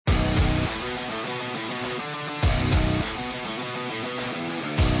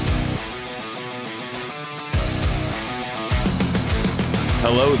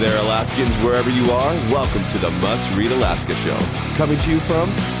Hello there, Alaskans, wherever you are. Welcome to the Must Read Alaska Show, coming to you from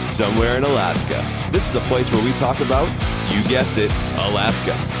somewhere in Alaska. This is the place where we talk about, you guessed it,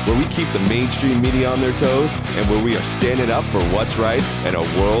 Alaska, where we keep the mainstream media on their toes and where we are standing up for what's right in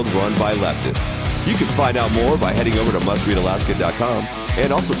a world run by leftists. You can find out more by heading over to mustreadalaska.com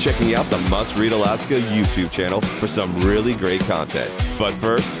and also checking out the Must Read Alaska YouTube channel for some really great content. But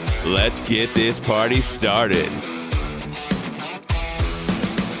first, let's get this party started.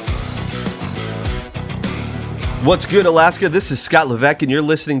 What's good, Alaska? This is Scott Levesque, and you're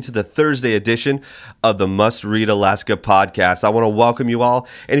listening to the Thursday edition of the Must Read Alaska podcast. I want to welcome you all,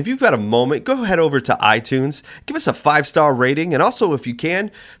 and if you've got a moment, go head over to iTunes, give us a 5-star rating, and also, if you can,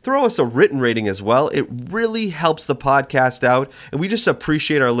 throw us a written rating as well. It really helps the podcast out, and we just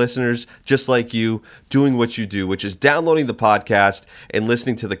appreciate our listeners, just like you, doing what you do, which is downloading the podcast and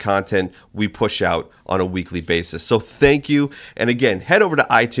listening to the content we push out on a weekly basis. So thank you. And again, head over to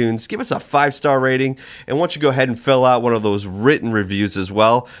iTunes, give us a 5-star rating, and why don't you go ahead and fill out one of those written reviews as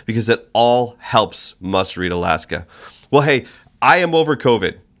well, because it all helps Must Read Alaska. Well, hey, I am over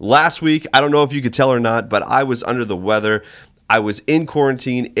COVID. Last week, I don't know if you could tell or not, but I was under the weather. I was in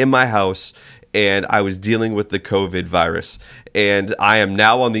quarantine in my house, and I was dealing with the COVID virus. And I am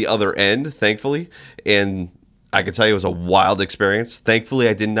now on the other end, thankfully, and I can tell you it was a wild experience. Thankfully,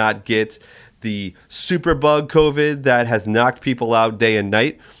 I did not get the superbug COVID that has knocked people out day and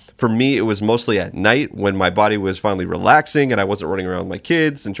night. For me, it was mostly at night when my body was finally relaxing and I wasn't running around with my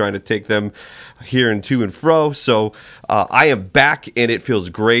kids and trying to take them here and to and fro. So I am back and it feels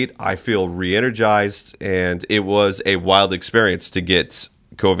great. I feel re-energized, and it was a wild experience to get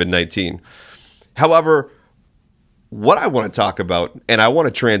COVID-19. However, what I want to talk about, and I want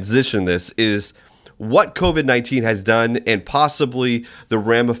to transition this, is what COVID-19 has done and possibly the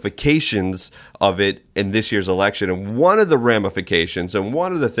ramifications of it in this year's election. And one of the ramifications, and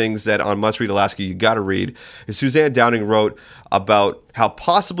one of the things that on Must Read Alaska you got to read, is Suzanne Downing wrote about how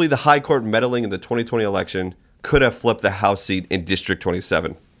possibly the High Court meddling in the 2020 election could have flipped the House seat in District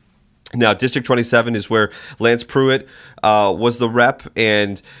 27. Now, District 27 is where Lance Pruitt was the rep,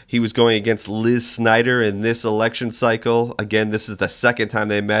 and he was going against Liz Snyder in this election cycle. Again, this is the second time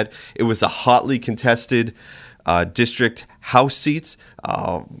they met. It was a hotly contested district House seat.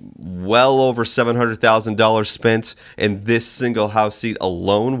 Well over $700,000 spent in this single House seat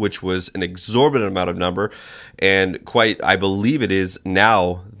alone, which was an exorbitant amount of number. And quite, I believe it is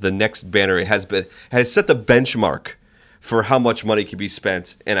now the next banner. It has set the benchmark for how much money can be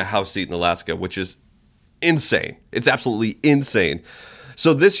spent in a House seat in Alaska, which is insane. It's absolutely insane.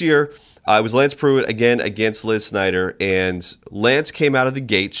 So this year, it was Lance Pruitt again against Liz Snyder, and Lance came out of the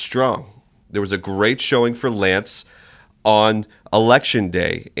gate strong. There was a great showing for Lance on Election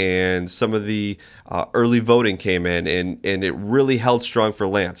Day, and some of the early voting came in, and it really held strong for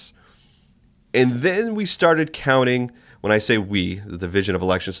Lance. And then we started counting, when I say we, the Division of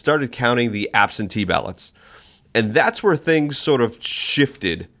Elections, started counting the absentee ballots. And that's where things sort of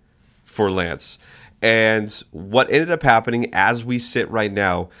shifted for Lance. And what ended up happening as we sit right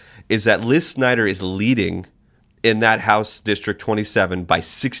now is that Liz Snyder is leading in that House District 27 by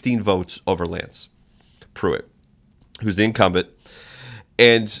 16 votes over Lance Pruitt, who's the incumbent.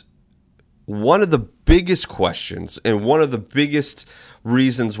 And one of the biggest questions and one of the biggest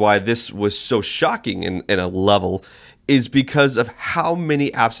reasons why this was so shocking in a level is because of how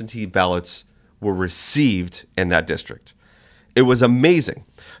many absentee ballots were received in that district. It was amazing.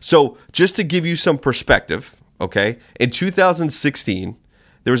 So just to give you some perspective, okay, in 2016,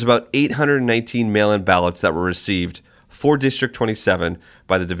 there was about 819 mail-in ballots that were received for District 27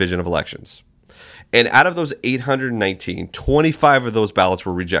 by the Division of Elections. And out of those 819, 25 of those ballots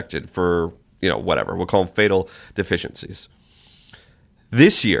were rejected for, whatever. We'll call them fatal deficiencies.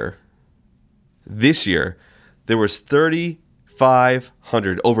 This year, there was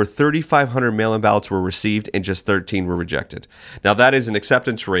over 3,500 mail-in ballots were received and just 13 were rejected. Now, that is an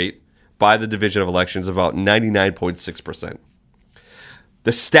acceptance rate by the Division of Elections of about 99.6%.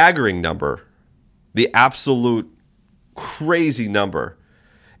 The staggering number, the absolute crazy number,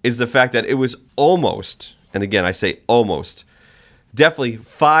 is the fact that it was almost, and again, I say almost, definitely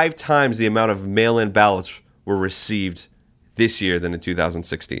 5 times the amount of mail-in ballots were received this year than in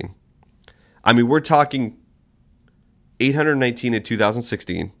 2016. I mean, we're talking 819 in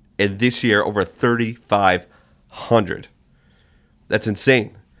 2016, and this year over 3,500. That's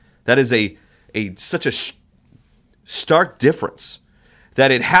insane. That is such a stark difference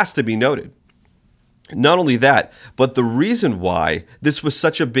that it has to be noted. Not only that, but the reason why this was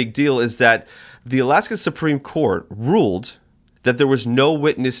such a big deal is that the Alaska Supreme Court ruled that there was no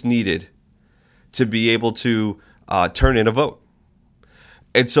witness needed to be able to turn in a vote.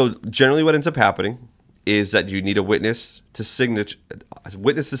 And so generally what ends up happening is that you need a witness to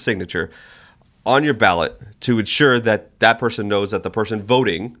signature on your ballot to ensure that that person knows that the person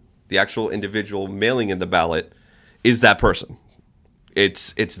voting, the actual individual mailing in the ballot, is that person.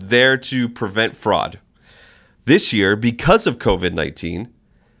 It's there to prevent fraud. This year, because of COVID-19,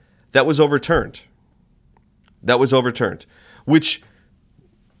 that was overturned. Which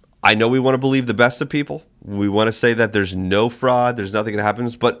I know we want to believe the best of people. We want to say that there's no fraud, there's nothing that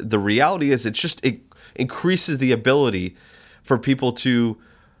happens. But the reality is it increases the ability for people to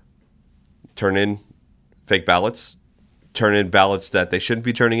turn in fake ballots, turn in ballots that they shouldn't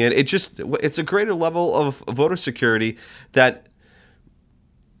be turning in. It's a greater level of voter security that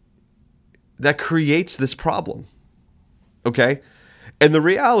creates this problem. Okay? And the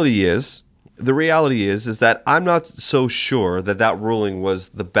reality is that I'm not so sure that ruling was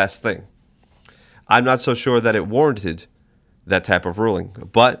the best thing. I'm not so sure that it warranted that type of ruling.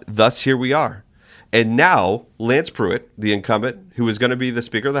 But thus here we are. And now Lance Pruitt, the incumbent, who is going to be the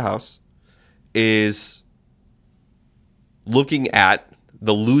Speaker of the House, is looking at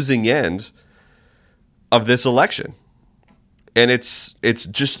the losing end of this election. And it's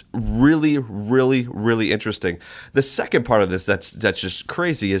just really, really, really interesting. The second part of this that's just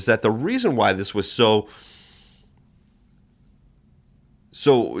crazy is that the reason why this was so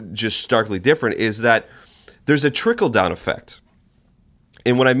just starkly different is that there's a trickle-down effect.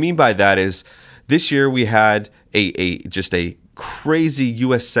 And what I mean by that is this year we had a crazy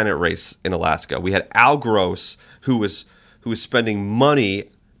U.S. Senate race in Alaska. We had Al Gross, who was spending money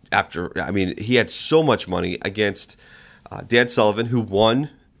he had so much money against Dan Sullivan, who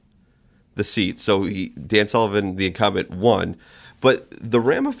won the seat. So Dan Sullivan, the incumbent, won. But the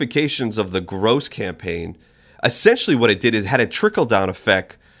ramifications of the Gross campaign, essentially what it did is had a trickle-down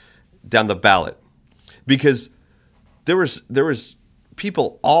effect down the ballot. Because there was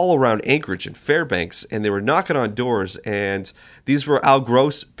people all around Anchorage and Fairbanks, and they were knocking on doors, and these were Al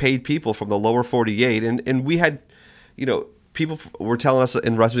Gross paid people from the lower 48. And we had, people were telling us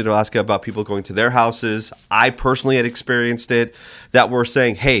in West Alaska about people going to their houses. I personally had experienced it, that were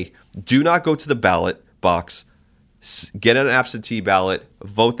saying, hey, do not go to the ballot box. Get an absentee ballot.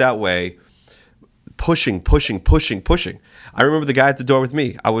 Vote that way. Pushing. I remember the guy at the door with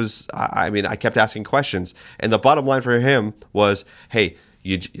me. I kept asking questions. And the bottom line for him was, hey,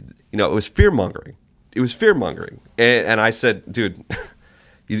 it was fear-mongering. And I said, dude,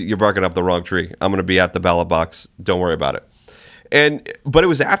 you're barking up the wrong tree. I'm going to be at the ballot box. Don't worry about it. But it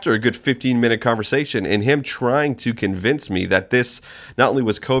was after a good 15-minute conversation and him trying to convince me that this not only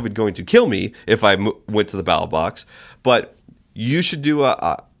was COVID going to kill me if I went to the ballot box, but you should do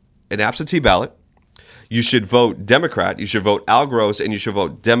an absentee ballot. You should vote Democrat. You should vote Al Gross, and you should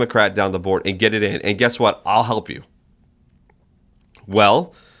vote Democrat down the board and get it in. And guess what? I'll help you.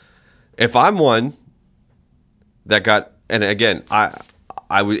 Well, if I'm one that got, and again,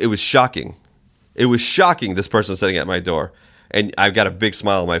 it was shocking. It was shocking, this person sitting at my door. And I've got a big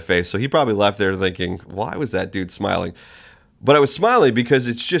smile on my face. So he probably left there thinking, why was that dude smiling? But I was smiling because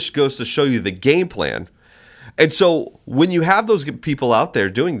it just goes to show you the game plan. And so when you have those people out there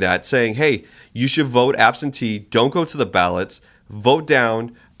doing that, saying, hey, you should vote absentee, don't go to the ballots, vote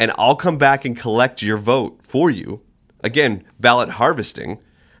down, and I'll come back and collect your vote for you. Again, ballot harvesting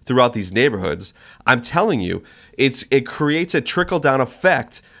throughout these neighborhoods. I'm telling you, it creates a trickle-down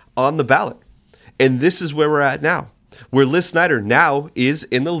effect on the ballot. And this is where we're at now, where Liz Snyder now is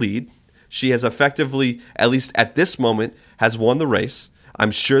in the lead. She has effectively, at least at this moment, has won the race.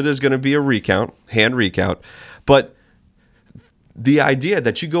 I'm sure there's going to be a hand recount. But the idea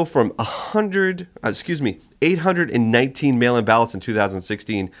that you go from 819 mail-in ballots in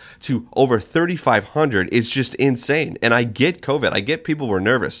 2016 to over 3,500 is just insane. And I get COVID. I get people were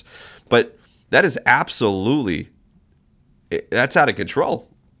nervous. But that is that's out of control.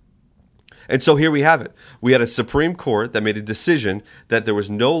 And so here we have it. We had a Supreme Court that made a decision that there was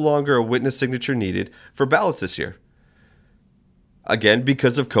no longer a witness signature needed for ballots this year. Again,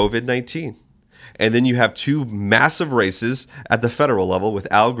 because of COVID-19. And then you have two massive races at the federal level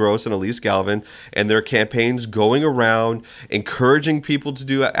with Al Gross and Elise Galvin and their campaigns going around, encouraging people to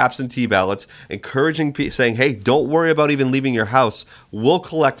do absentee ballots, saying, hey, don't worry about even leaving your house. We'll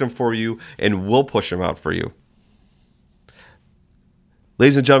collect them for you and we'll push them out for you.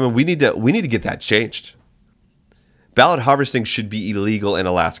 Ladies and gentlemen, we need to get that changed. Ballot harvesting should be illegal in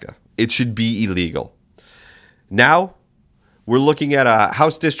Alaska. It should be illegal. Now, we're looking at a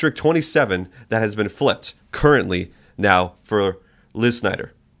House District 27 that has been flipped currently now for Liz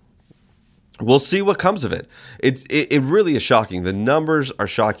Snyder. We'll see what comes of it. It really is shocking. The numbers are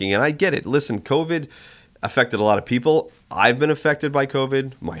shocking, and I get it. Listen, COVID, affected a lot of people. I've been affected by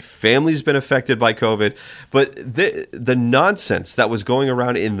COVID. My family's been affected by COVID. But the nonsense that was going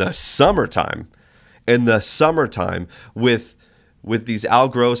around in the summertime with these Al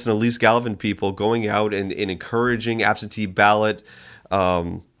Gross and Elise Gallivan people going out and encouraging absentee ballot,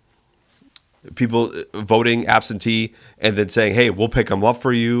 people voting absentee, and then saying, hey, we'll pick them up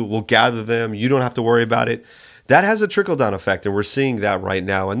for you. We'll gather them. You don't have to worry about it. That has a trickle-down effect, and we're seeing that right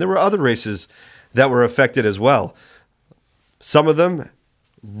now. And there were other races that were affected as well. Some of them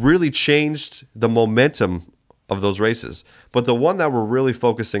really changed the momentum of those races. But the one that we're really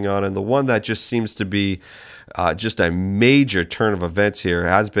focusing on, and the one that just seems to be just a major turn of events here,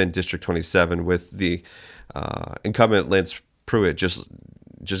 has been District 27 with the incumbent Lance Pruitt just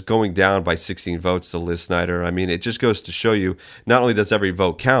going down by 16 votes to Liz Snyder. I mean, it just goes to show you, not only does every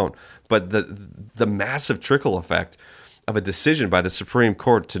vote count, but the massive trickle effect of a decision by the Supreme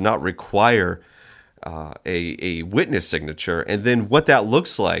Court to not require a witness signature, and then what that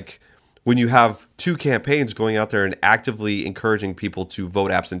looks like when you have two campaigns going out there and actively encouraging people to vote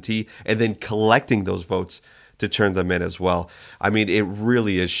absentee and then collecting those votes to turn them in as well. I mean, it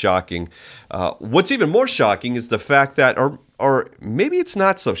really is shocking. What's even more shocking is the fact that, or maybe it's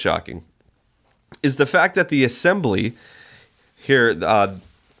not so shocking, is the fact that the Assembly here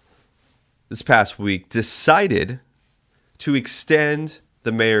this past week decided to extend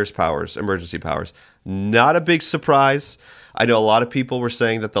the mayor's powers, emergency powers. Not a big surprise. I know a lot of people were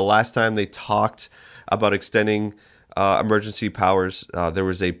saying that the last time they talked about extending emergency powers, there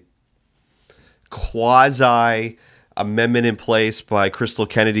was a quasi amendment in place by Crystal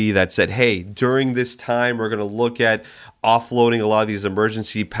Kennedy that said, hey, during this time, we're going to look at offloading a lot of these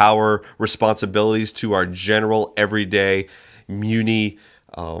emergency power responsibilities to our general everyday muni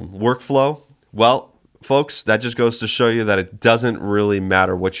workflow. Well, folks, that just goes to show you that it doesn't really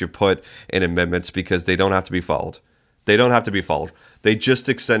matter what you put in amendments because they don't have to be followed. They don't have to be followed. They just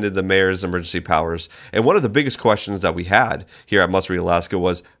extended the mayor's emergency powers. And one of the biggest questions that we had here at Must Read Alaska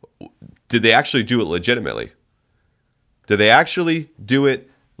was, did they actually do it legitimately? Did they actually do it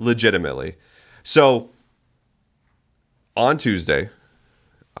legitimately? So on Tuesday,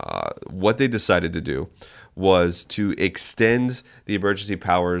 what they decided to do was to extend the emergency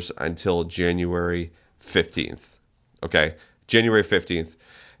powers until January 15th. Okay, January 15th.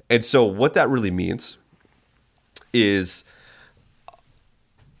 And so what that really means is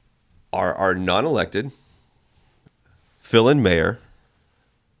our non-elected fill-in mayor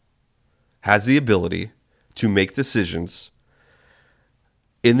has the ability to make decisions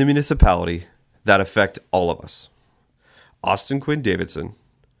in the municipality that affect all of us. Austin Quinn Davidson,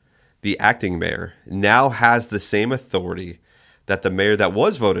 the acting mayor, now has the same authority that the mayor that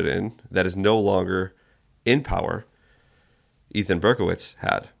was voted in, that is no longer in power, Ethan Berkowitz,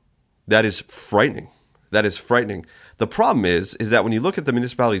 had. That is frightening. That is frightening. The problem is that when you look at the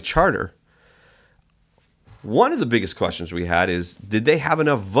municipality charter, one of the biggest questions we had is, did they have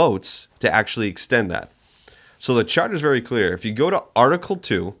enough votes to actually extend that? So the charter is very clear. If you go to Article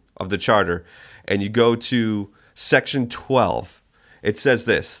 2 of the charter and you go to Section 12, it says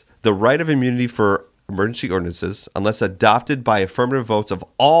this: the right of immunity for emergency ordinances, unless adopted by affirmative votes of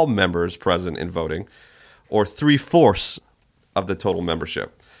all members present in voting, or 3/4 of the total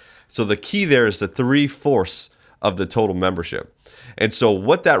membership. So the key there is the 3/4 of the total membership. And so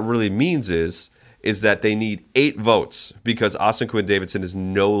what that really means is that they need 8 votes because Austin Quinn Davidson is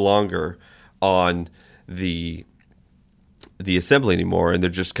no longer on the assembly anymore, and they're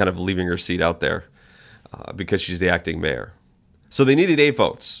just kind of leaving her seat out there because she's the acting mayor. So they needed 8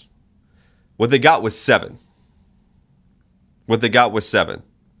 votes. What they got was 7.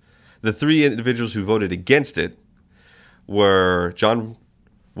 The 3 individuals who voted against it were John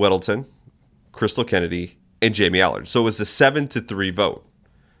Weddleton, Crystal Kennedy, and Jamie Allard. So it was a 7-3 vote.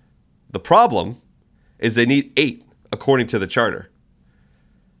 The problem is they need 8, according to the charter.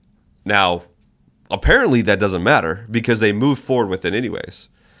 Now, apparently that doesn't matter because they moved forward with it anyways.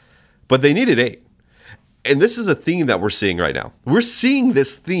 But they needed 8. And this is a theme that we're seeing right now. We're seeing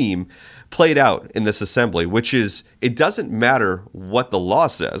this theme played out in this assembly, which is it doesn't matter what the law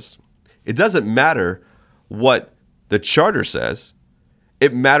says. It doesn't matter what the charter says.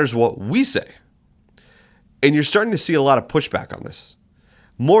 It matters what we say. And you're starting to see a lot of pushback on this,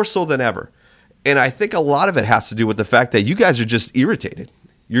 more so than ever. And I think a lot of it has to do with the fact that you guys are just irritated.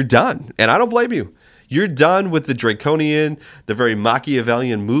 You're done. And I don't blame you. You're done with the draconian, the very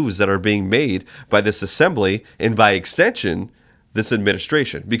Machiavellian moves that are being made by this assembly and by extension, this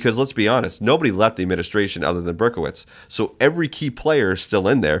administration. Because let's be honest, nobody left the administration other than Berkowitz. So every key player is still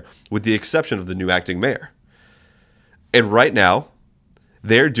in there with the exception of the new acting mayor. And right now,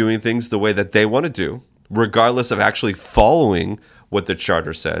 they're doing things the way that they want to do, regardless of actually following what the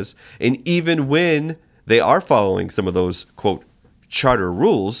charter says. And even when they are following some of those, quote, charter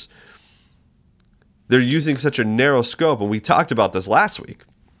rules, they're using such a narrow scope. And we talked about this last week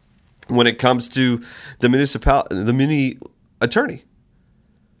when it comes to the mini attorney,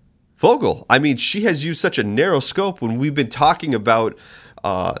 Vogel. I mean, she has used such a narrow scope when we've been talking about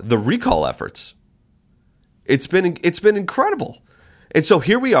the recall efforts. It's been incredible. And so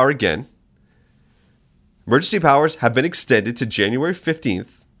here we are again. Emergency powers have been extended to January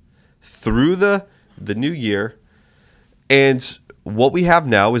 15th through the new year. And what we have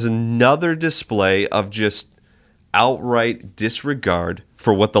now is another display of just outright disregard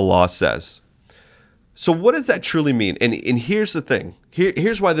for what the law says. So what does that truly mean? And here's the thing.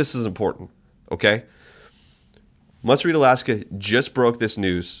 Here's why this is important, okay? Must Read Alaska just broke this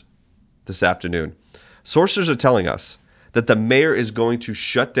news this afternoon. Sources are telling us that the mayor is going to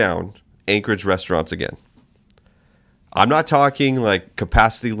shut down Anchorage restaurants again. I'm not talking like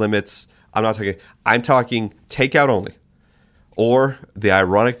capacity limits. I'm talking takeout only. Or the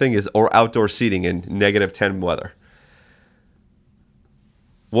ironic thing is, or outdoor seating in -10 weather.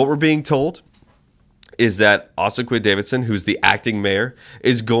 What we're being told is that Austin Quinn-Davidson, who's the acting mayor,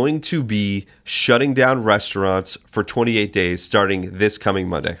 is going to be shutting down restaurants for 28 days starting this coming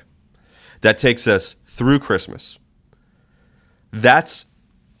Monday. That takes us through Christmas. That's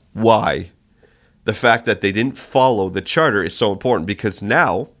why the fact that they didn't follow the charter is so important, because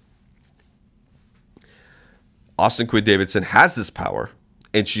now Austin Quinn-Davidson has this power,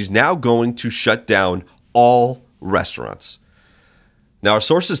 and she's now going to shut down all restaurants. Now, our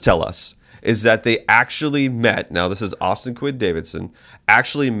sources tell us is that they actually met, now this is Austin Quinn-Davidson,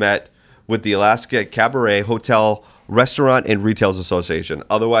 actually met with the Alaska Cabaret Hotel Restaurant and Retailers Association,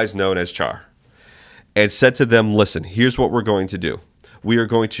 otherwise known as CHAR, and said to them, listen, here's what we're going to do. We are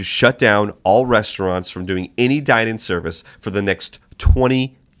going to shut down all restaurants from doing any dine-in service for the next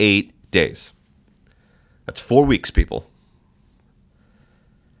 28 days. That's 4 weeks, people.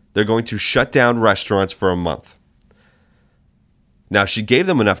 They're going to shut down restaurants for a month. Now, she gave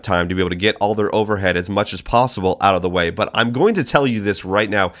them enough time to be able to get all their overhead as much as possible out of the way. But I'm going to tell you this right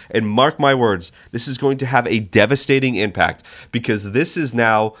now, and mark my words, this is going to have a devastating impact, because this is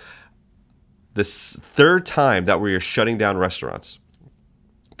now the third time that we are shutting down restaurants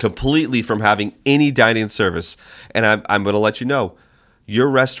completely from having any dining service. And I'm going to let you know, your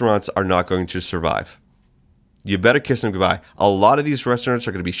restaurants are not going to survive. You better kiss them goodbye. A lot of these restaurants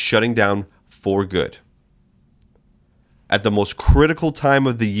are going to be shutting down for good. At the most critical time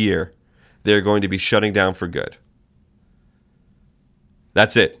of the year, they're going to be shutting down for good.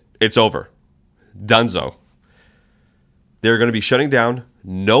 That's it. It's over. Dunzo. They're going to be shutting down,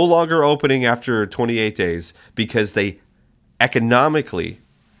 no longer opening after 28 days, because they economically,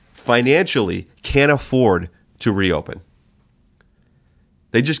 financially can't afford to reopen.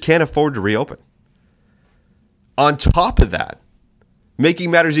 They just can't afford to reopen. On top of that,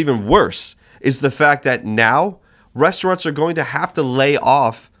 making matters even worse is the fact that now restaurants are going to have to lay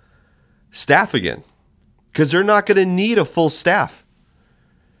off staff again, because they're not going to need a full staff.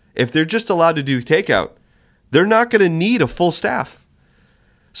 If they're just allowed to do takeout, they're not going to need a full staff.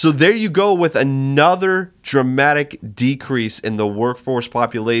 So there you go with another dramatic decrease in the workforce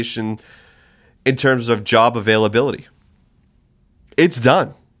population in terms of job availability. It's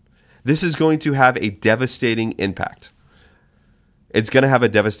done. This is going to have a devastating impact. It's going to have a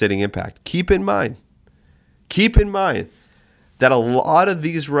devastating impact. Keep in mind that a lot of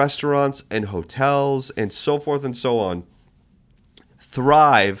these restaurants and hotels and so forth and so on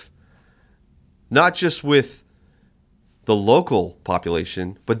thrive not just with the local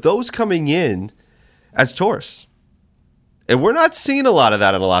population, but those coming in as tourists. And we're not seeing a lot of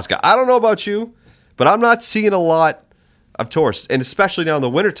that in Alaska. I don't know about you, but I'm not seeing a lot of tourists. And especially now in the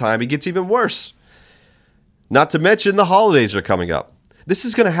wintertime, it gets even worse. Not to mention the holidays are coming up. This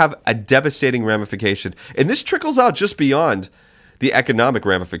is going to have a devastating ramification. And this trickles out just beyond the economic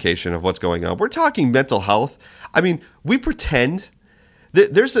ramification of what's going on. We're talking mental health. I mean, we pretend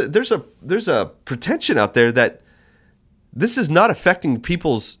there's a pretension out there that this is not affecting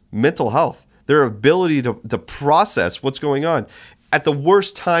people's mental health, their ability to process what's going on at the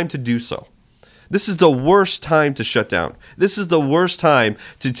worst time to do so. This is the worst time to shut down. This is the worst time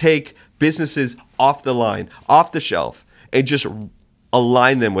to take businesses off the line, off the shelf, and just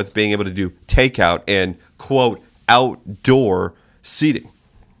align them with being able to do takeout and, quote, outdoor seating.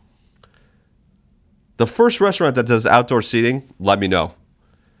 The first restaurant that does outdoor seating, let me know.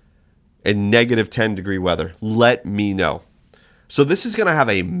 In -10 degree weather, let me know. So this is going to have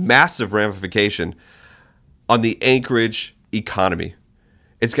a massive ramification on the Anchorage economy.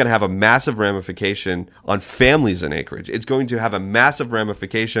 It's going to have a massive ramification on families in Anchorage. It's going to have a massive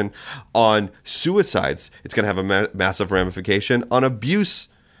ramification on suicides. It's going to have a massive ramification on abuse.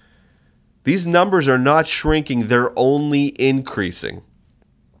 These numbers are not shrinking. They're only increasing.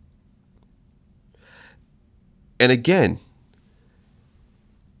 And again,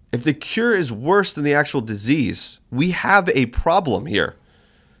 if the cure is worse than the actual disease, we have a problem here.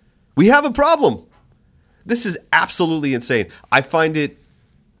 We have a problem. This is absolutely insane. I find it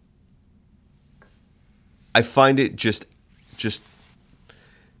just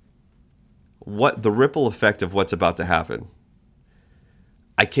what the ripple effect of what's about to happen.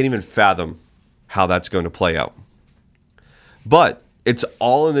 I can't even fathom how that's going to play out. But it's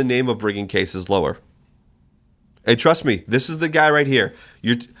all in the name of bringing cases lower. And trust me, this is the guy right here.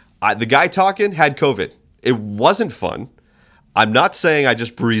 The guy talking had COVID. It wasn't fun. I'm not saying I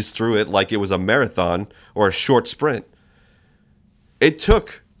just breezed through it like it was a marathon or a short sprint. It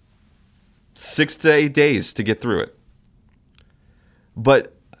took 6 to 8 days to get through it.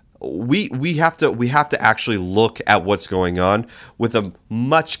 But we have to actually look at what's going on with a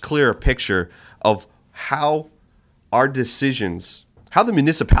much clearer picture of how our decisions, how the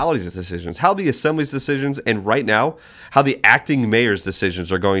municipalities' decisions, how the assembly's decisions, and right now, how the acting mayor's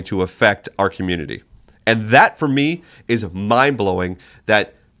decisions are going to affect our community. And that, for me, is mind-blowing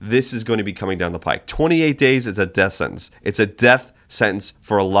that this is going to be coming down the pike. 28 days is a death sentence. It's a death sentence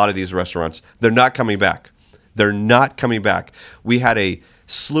for a lot of these restaurants. They're not coming back. They're not coming back. We had a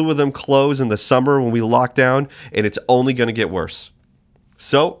slew of them close in the summer when we locked down, and it's only going to get worse.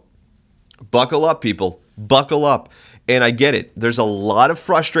 So, buckle up, people. Buckle up. And I get it. There's a lot of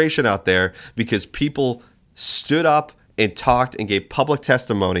frustration out there because people stood up and talked and gave public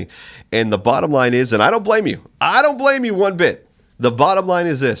testimony. And the bottom line is, and I don't blame you. I don't blame you one bit. The bottom line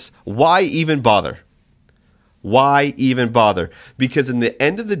is this. Why even bother? Why even bother? Because in the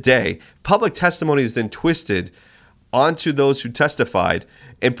end of the day, public testimony is then twisted onto those who testified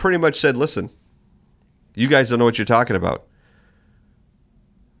and pretty much said, listen, you guys don't know what you're talking about.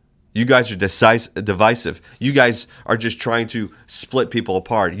 You guys are divisive. You guys are just trying to split people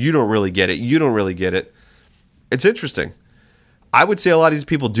apart. You don't really get it. You don't really get it. It's interesting. I would say a lot of these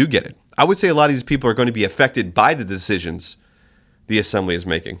people do get it. I would say a lot of these people are going to be affected by the decisions the assembly is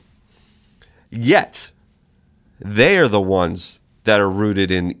making. Yet, they are the ones that are rooted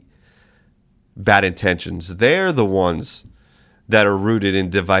in bad intentions. They're the ones that are rooted in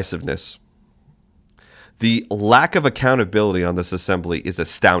divisiveness. The lack of accountability on this assembly is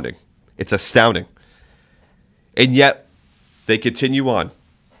astounding. It's astounding. And yet, they continue on.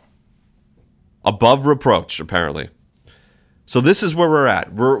 Above reproach, apparently. So this is where we're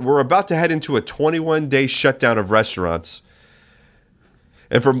at. We're about to head into a 21-day shutdown of restaurants.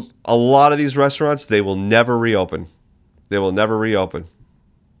 And for a lot of these restaurants, they will never reopen. They will never reopen.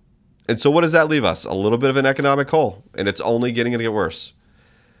 And so what does that leave us? A little bit of an economic hole. And it's only going to get worse.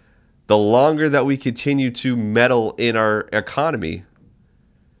 The longer that we continue to meddle in our economy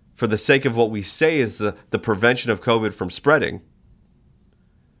for the sake of what we say is the prevention of COVID from spreading,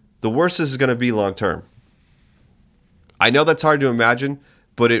 the worse this is going to be long term. I know that's hard to imagine,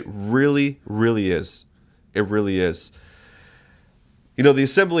 but it really, really is. It really is. You know, the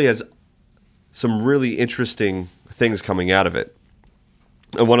assembly has some really interesting things coming out of it.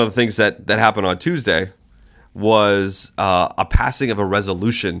 And one of the things that happened on Tuesday was a passing of a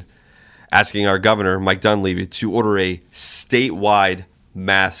resolution asking our governor, Mike Dunleavy, to order a statewide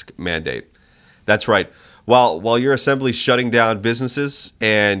mask mandate. That's right. While your assembly is shutting down businesses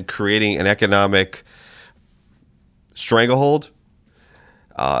and creating an economic stranglehold,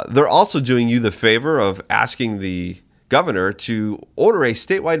 they're also doing you the favor of asking the governor to order a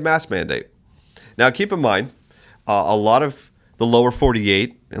statewide mask mandate. Now, keep in mind, a lot of the lower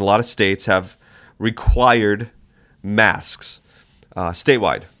 48 and a lot of states have required masks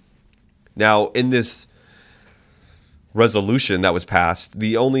statewide. Now, in this resolution that was passed,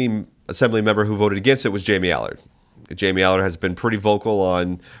 the only assembly member who voted against it was Jamie Allard. Jamie Allard has been pretty vocal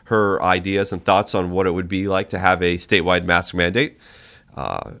on her ideas and thoughts on what it would be like to have a statewide mask mandate.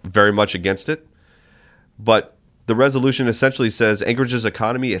 Very much against it. But the resolution essentially says Anchorage's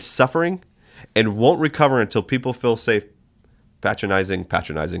economy is suffering and won't recover until people feel safe patronizing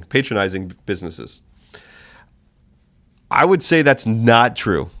businesses. I would say that's not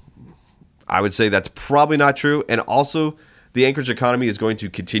true. I would say that's probably not true. And also, the Anchorage economy is going to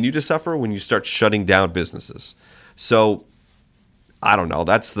continue to suffer when you start shutting down businesses. So, I don't know.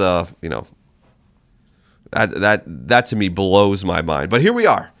 That's the, that to me blows my mind. But here we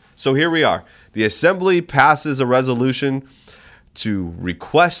are. So here we are. The assembly passes a resolution to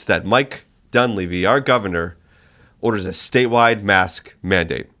request that Mike Dunleavy, our governor, orders a statewide mask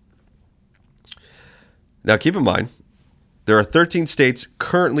mandate. Now, keep in mind, there are 13 states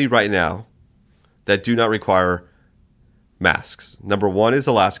currently right now that do not require masks. Number 1 is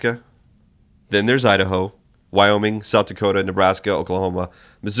Alaska. Then there's Idaho, Wyoming, South Dakota, Nebraska, Oklahoma,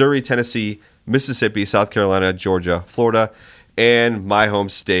 Missouri, Tennessee, Mississippi, South Carolina, Georgia, Florida, and my home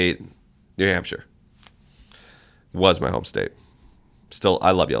state, New Hampshire. Was my home state. Still,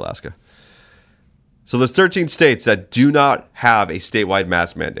 I love you, Alaska. So there's 13 states that do not have a statewide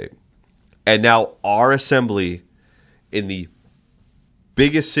mask mandate. And now our assembly in the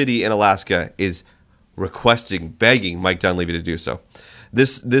biggest city in Alaska is begging Mike Dunleavy to do so.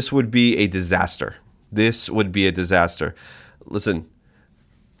 This would be a disaster. This would be a disaster. Listen,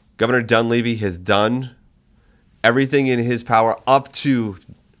 Governor Dunleavy has done everything in his power up to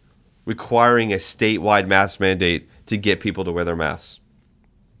requiring a statewide mask mandate to get people to wear their masks.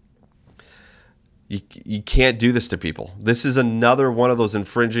 You can't do this to people. This is another one of those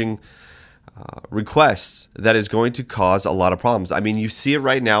infringing requests that is going to cause a lot of problems. I mean, you see it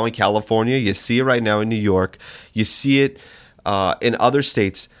right now in California. You see it right now in New York. You see it in other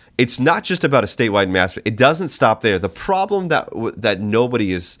states. It's not just about a statewide mask. It doesn't stop there. The problem that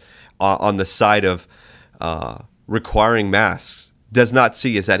nobody is on the side of requiring masks does not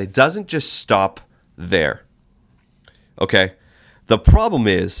see is that it doesn't just stop there. Okay? The problem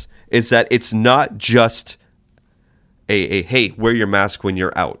is that it's not just a hey, wear your mask when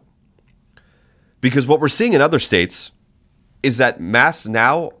you're out. Because what we're seeing in other states is that masks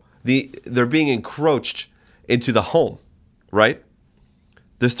now, they're being encroached into the home, right?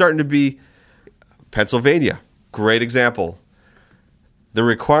 They're starting to be Pennsylvania, great example. They're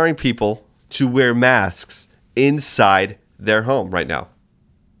requiring people to wear masks inside their home right now.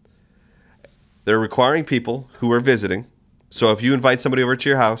 They're requiring people who are visiting. So if you invite somebody over to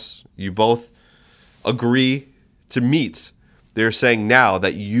your house, you both agree to meet, they're saying now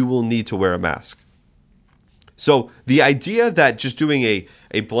that you will need to wear a mask. So the idea that just doing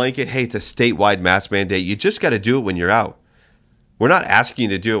a blanket, hey, it's a statewide mask mandate, you just got to do it when you're out. We're not asking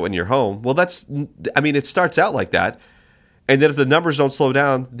you to do it when you're home. Well, it starts out like that. And then if the numbers don't slow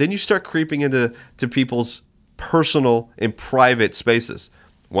down, then you start creeping into people's personal and private spaces.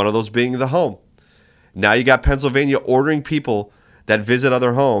 One of those being the home. Now you got Pennsylvania ordering people that visit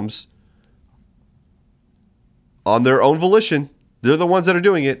other homes on their own volition. They're the ones that are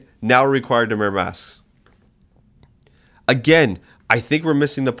doing it. Now are required to wear masks. Again, I think we're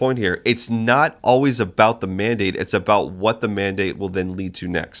missing the point here. It's not always about the mandate. It's about what the mandate will then lead to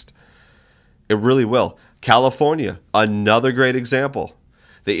next. It really will. California, another great example.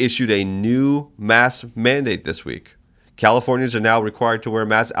 They issued a new mask mandate this week. Californians are now required to wear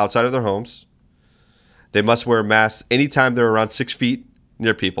masks outside of their homes. They must wear masks anytime they're around 6 feet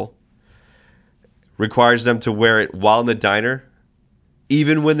near people. Requires them to wear it while in the diner,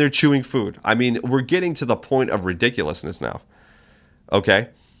 even when they're chewing food. I mean, we're getting to the point of ridiculousness now. Okay?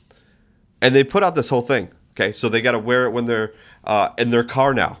 And they put out this whole thing. Okay? So they got to wear it when they're in their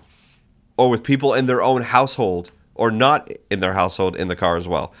car now, or with people in their own household, or not in their household in the car as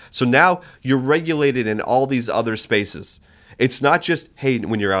well. So now you're regulated in all these other spaces. It's not just, hey,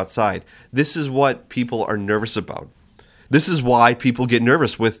 when you're outside. This is what people are nervous about. This is why people get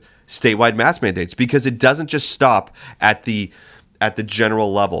nervous with statewide mask mandates, because it doesn't just stop at the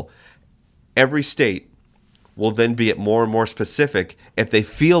general level. Every state will then be more and more specific if they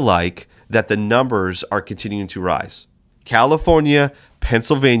feel like that the numbers are continuing to rise. California,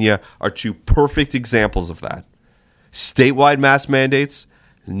 Pennsylvania are two perfect examples of that. Statewide mask mandates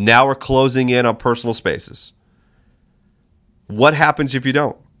now are closing in on personal spaces. What happens if you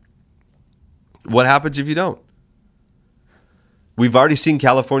don't? What happens if you don't? We've already seen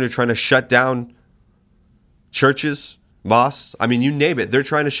California trying to shut down churches, mosques. I mean, you name it. They're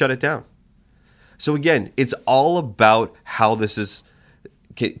trying to shut it down. So again, it's all about how this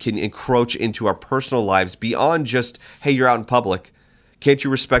can encroach into our personal lives beyond just, hey, you're out in public. Can't you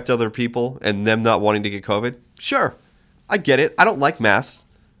respect other people and them not wanting to get COVID? Sure. I get it. I don't like masks.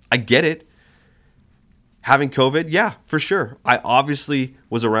 I get it. Having COVID? Yeah, for sure. I obviously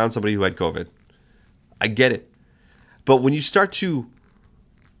was around somebody who had COVID. I get it. But when you start to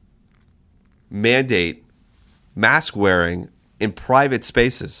mandate mask wearing in private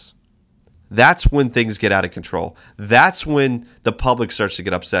spaces, that's when things get out of control. That's when the public starts to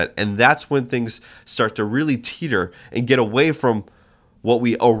get upset. And that's when things start to really teeter and get away from what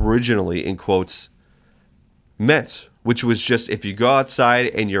we originally, in quotes, meant, which was just if you go outside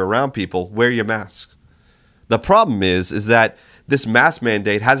and you're around people, wear your mask. The problem is that this mask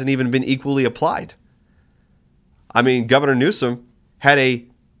mandate hasn't even been equally applied. I mean, Governor Newsom had a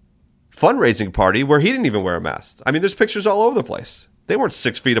fundraising party where he didn't even wear a mask. I mean, there's pictures all over the place. They weren't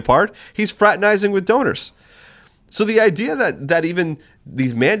 6 feet apart. He's fraternizing with donors. So the idea that even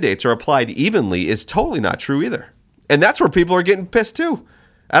these mandates are applied evenly is totally not true either. And that's where people are getting pissed too.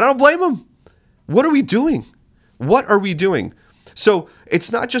 I don't blame them. What are we doing? What are we doing? So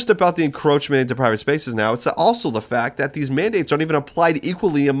it's not just about the encroachment into private spaces now. It's also the fact that these mandates aren't even applied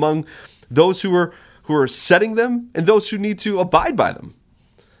equally among those who are setting them and those who need to abide by them.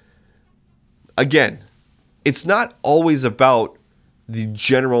 Again, it's not always about the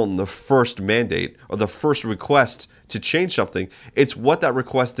general and the first mandate or the first request to change something. It's what that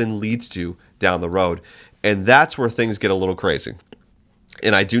request then leads to down the road. And that's where things get a little crazy.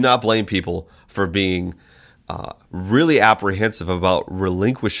 And I do not blame people for being really apprehensive about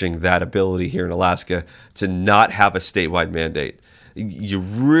relinquishing that ability here in Alaska to not have a statewide mandate. You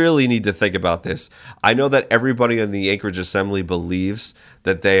really need to think about this. I know that everybody in the Anchorage Assembly believes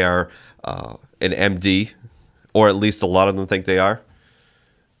that they are an MD, or at least a lot of them think they are,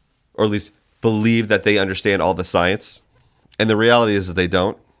 or at least believe that they understand all the science. And the reality is that they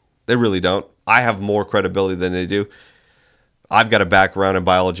don't. They really don't. I have more credibility than they do. I've got a background in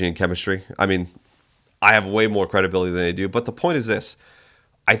biology and chemistry. I mean, I have way more credibility than they do. But the point is this.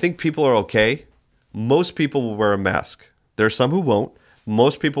 I think people are okay. Most people will wear a mask. There are some who won't.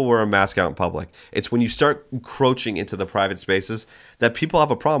 Most people wear a mask out in public. It's when you start encroaching into the private spaces that people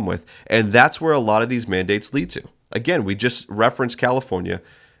have a problem with. And that's where a lot of these mandates lead to. Again, we just referenced California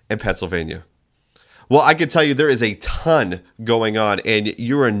and Pennsylvania. Well, I can tell you there is a ton going on, and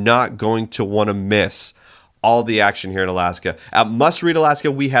you are not going to want to miss all the action here in Alaska. At Must Read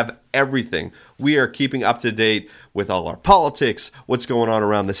Alaska, we have everything. We are keeping up to date with all our politics, what's going on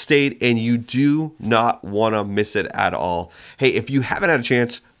around the state, and you do not want to miss it at all. Hey, if you haven't had a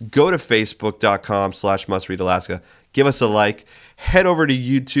chance, go to facebook.com/mustreadalaska. Give us a like. Head over to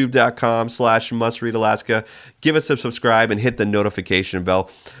youtube.com/mustreadalaska. Give us a subscribe and hit the notification bell.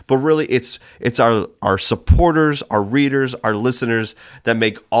 But really, it's our supporters, our readers, our listeners that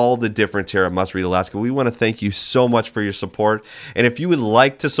make all the difference here at Must Read Alaska. We want to thank you so much for your support. And if you would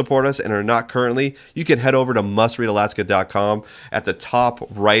like to support us and are not currently, you can head over to mustreadalaska.com. At the top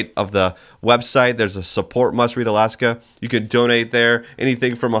right of the website, there's a support Must Read Alaska. You can donate there,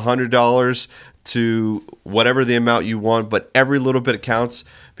 anything from $100 to whatever the amount you want, but every little bit counts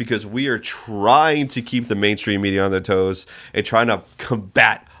because we are trying to keep the mainstream media on their toes and trying to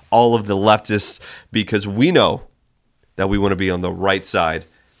combat all of the leftists because we know that we want to be on the right side,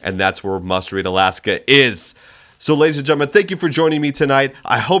 and that's where Must Read Alaska is. So, ladies and gentlemen, thank you for joining me tonight.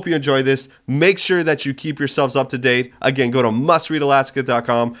 I hope you enjoy this. Make sure that you keep yourselves up to date. Again, go to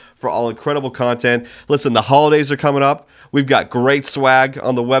mustreadalaska.com for all incredible content. Listen, the holidays are coming up. We've got great swag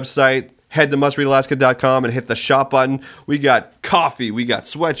on the website. Head to mustreadalaska.com and hit the shop button. We got coffee, we got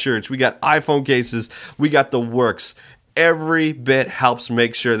sweatshirts, we got iPhone cases, we got the works. Every bit helps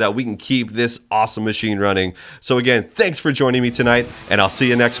make sure that we can keep this awesome machine running. So again, thanks for joining me tonight, and I'll see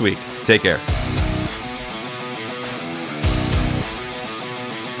you next week. Take care.